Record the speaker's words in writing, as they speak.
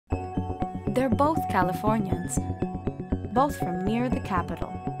They're both Californians, both from near the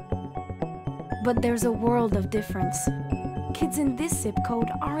capital. But there's a world of difference. Kids in this zip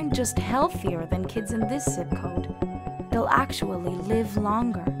code aren't just healthier than kids in this zip code. They'll actually live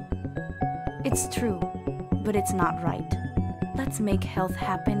longer. It's true, but it's not right. Let's make health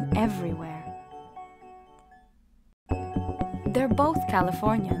happen everywhere. They're both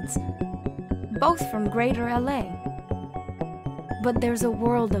Californians, both from Greater LA. But there's a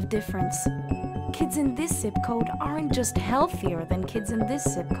world of difference. Kids in this zip code aren't just healthier than kids in this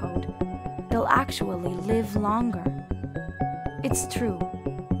zip code. They'll actually live longer. It's true,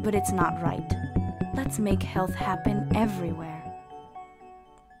 but it's not right. Let's make health happen everywhere.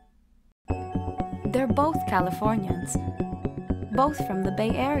 They're both Californians, both from the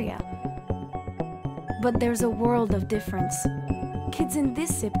Bay Area. But there's a world of difference. Kids in this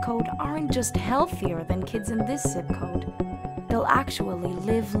zip code aren't just healthier than kids in this zip code. They'll actually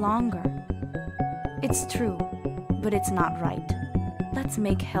live longer. It's true, but it's not right. Let's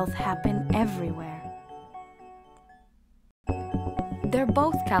make health happen everywhere. They're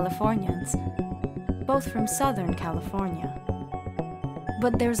both Californians, both from Southern California.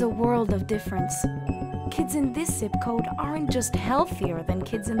 But there's a world of difference. Kids in this zip code aren't just healthier than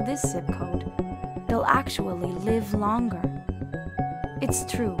kids in this zip code. They'll actually live longer. It's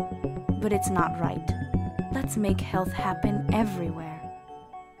true, but it's not right. Let's make health happen everywhere.